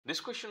This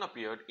question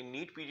appeared in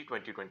NEET PG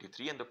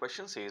 2023 and the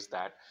question says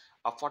that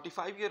a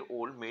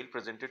 45-year-old male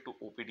presented to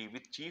OPD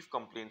with chief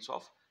complaints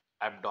of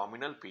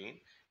abdominal pain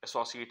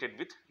associated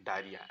with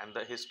diarrhea and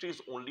the history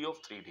is only of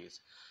 3 days.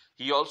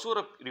 He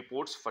also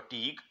reports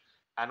fatigue,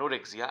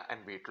 anorexia and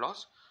weight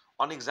loss.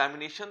 On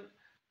examination,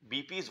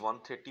 BP is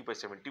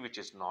 130/70 which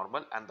is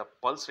normal and the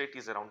pulse rate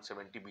is around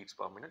 70 beats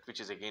per minute which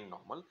is again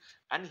normal,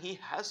 and he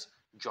has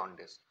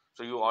jaundice.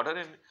 So you order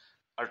an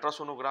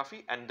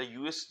ultrasonography and the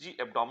USG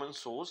abdomen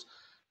shows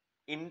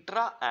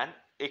intra and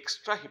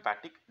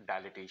extrahepatic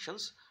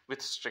dilatations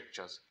with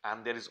strictures,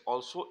 and there is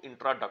also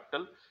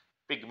intraductal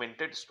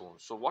pigmented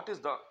stones. So what is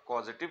the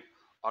causative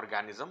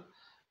organism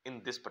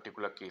in this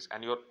particular case?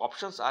 And your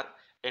options are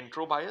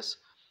enterobius,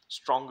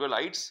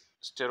 strongyloides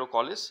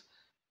stercolis,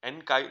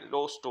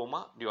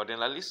 ankylostoma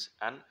duodenalis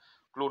and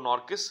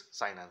Clonorchis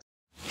sinensis.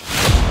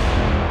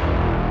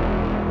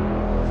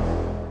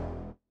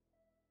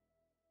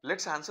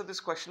 Let's answer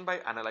this question by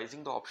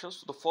analyzing the options.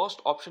 So the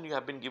first option you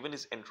have been given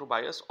is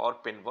enterobius or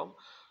pinworm.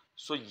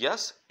 So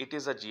yes, it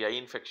is a GI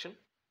infection.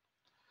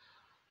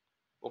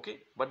 Okay,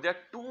 but there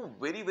are two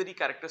very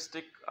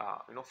characteristic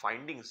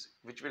findings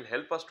which will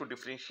help us to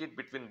differentiate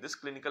between this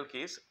clinical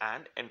case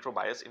and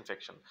enterobius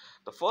infection.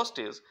 The first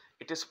is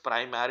it is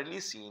primarily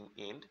seen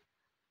in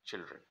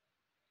children.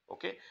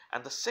 Okay,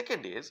 and the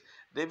second is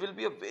there will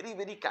be a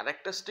very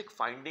characteristic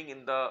finding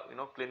in the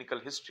clinical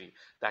history,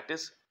 that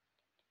is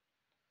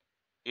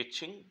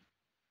itching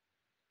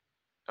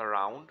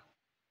around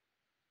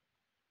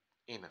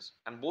anus,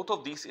 and both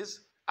of these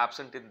is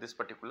absent in this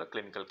particular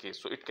clinical case.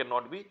 So it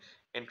cannot be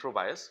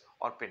enterobius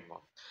or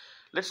pinworm.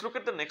 Let's look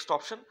at the next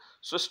option.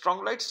 So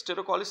strongyloides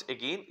stercolis,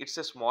 again it's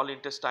a small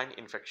intestine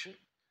infection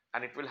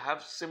and it will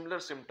have similar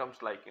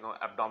symptoms like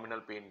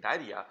abdominal pain,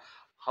 diarrhea.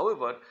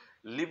 However,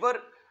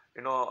 liver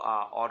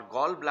or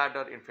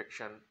gallbladder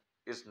infection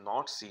is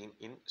not seen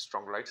in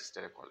strongyloides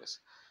stercolis.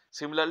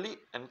 Similarly,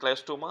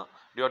 ankylostoma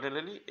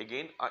duodenale,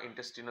 again a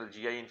intestinal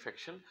GI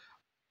infection,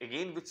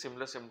 again with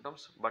similar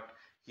symptoms, but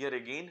here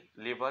again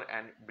liver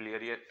and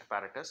biliary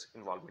apparatus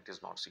involvement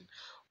is not seen.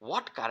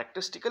 What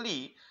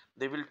characteristically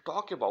they will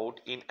talk about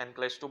in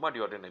ankylostoma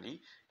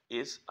duodenale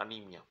is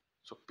anemia.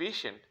 So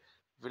patient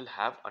will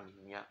have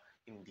anemia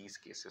in these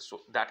cases.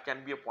 So that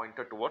can be a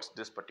pointer towards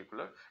this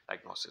particular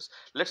diagnosis.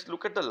 Let's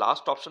look at the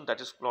last option,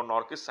 that is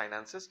Clonorchis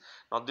sinensis.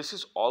 Now this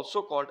is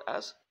also called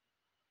as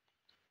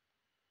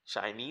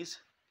Chinese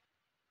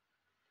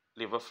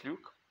liver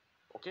fluke.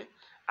 Okay,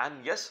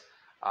 and yes,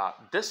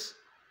 this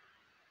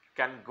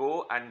can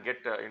go and get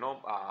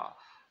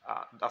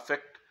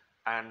affect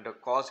and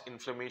cause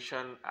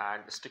inflammation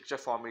and stricture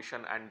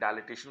formation and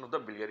dilatation of the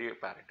biliary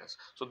apparatus.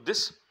 So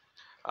this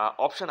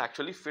option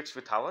actually fits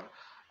with our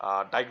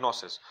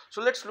diagnosis.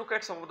 So let's look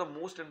at some of the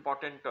most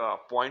important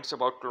points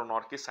about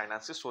Clonorchis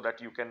sinensis so that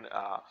you can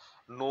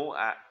know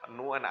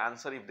an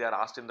answer if they are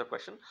asked in the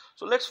question.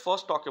 So let's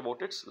first talk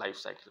about its life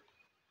cycle.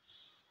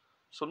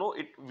 So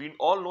we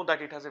all know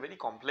that it has a very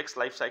complex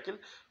life cycle,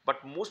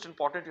 but most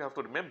important you have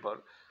to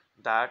remember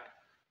that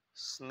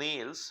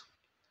snails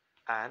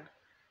and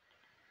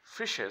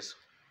fishes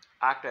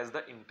act as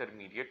the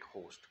intermediate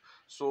host.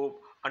 So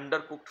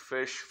undercooked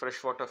fish,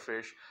 freshwater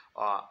fish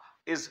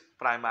is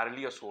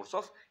primarily a source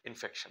of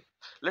infection.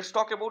 Let's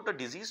talk about the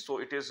disease. So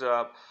it is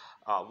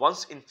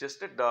once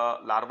ingested, the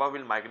larva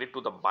will migrate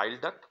to the bile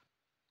duct.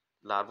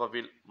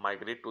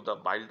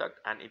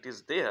 And it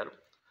is there.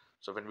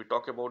 So when we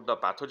talk about the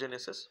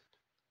pathogenesis,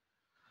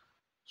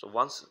 so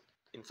once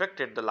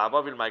infected, the larva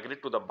will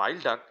migrate to the bile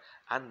duct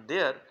and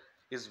there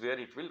is where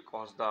it will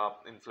cause the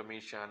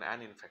inflammation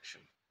and infection.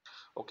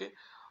 Okay,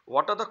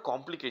 what are the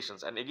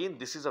complications? And again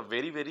this is a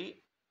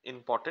very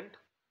important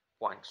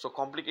point. So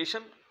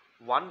complication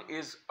one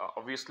is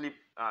obviously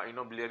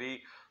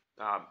biliary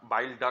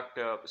bile duct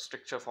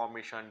stricture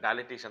formation,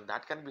 dilatation,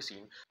 that can be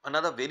seen.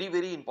 Another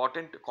very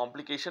important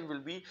complication will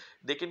be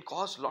they can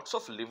cause lots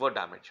of liver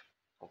damage.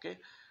 Okay,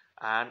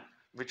 and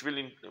which will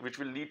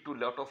lead to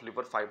lot of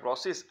liver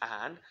fibrosis,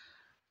 and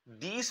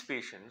these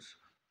patients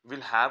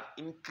will have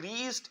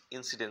increased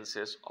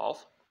incidences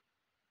of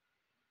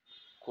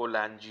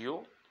cholangiocarcinoma,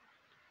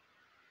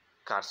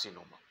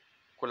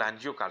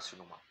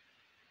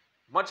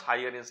 much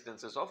higher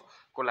incidences of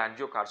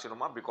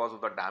cholangiocarcinoma because of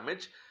the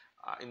damage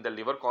in the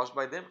liver caused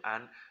by them,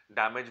 and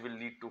damage will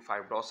lead to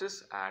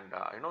fibrosis, and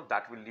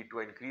that will lead to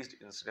increased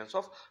incidence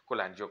of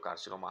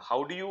cholangiocarcinoma.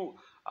 How do you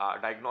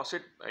diagnose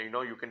it?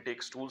 You can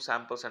take stool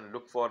samples and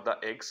look for the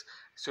eggs.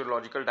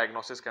 Serological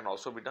diagnosis can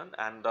also be done,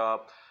 and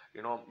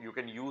you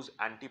can use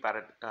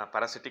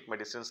anti-parasitic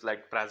medicines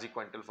like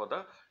praziquantel for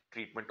the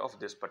treatment of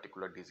this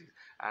particular disease.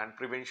 And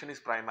prevention is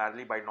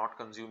primarily by not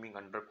consuming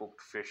undercooked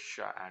fish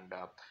and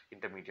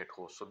intermediate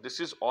host. So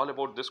this is all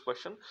about this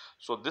question.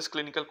 So this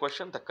clinical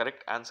question, the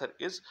correct answer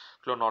is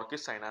Clonorchis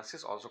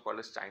sinensis, also called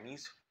as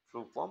Chinese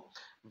fluke worm,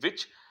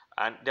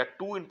 and there are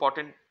two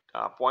important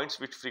points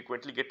which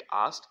frequently get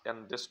asked,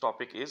 and this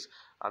topic is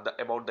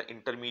about the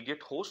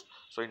intermediate host.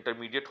 So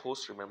intermediate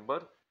host,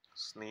 remember,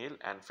 Snail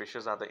and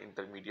fishes are the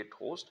intermediate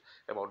host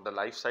about the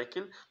life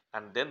cycle.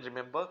 And then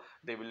remember,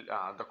 they will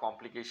the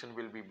complication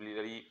will be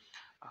biliary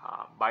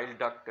bile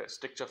duct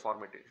stricture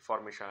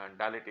formation,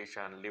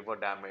 dilatation, liver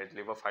damage,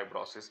 liver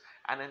fibrosis,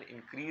 and an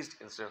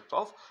increased incidence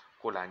of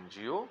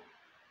cholangiocarcinoma.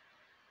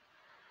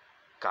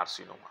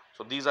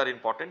 So these are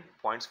important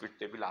points which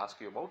they will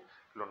ask you about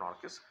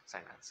Clonorchis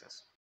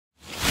sinensis.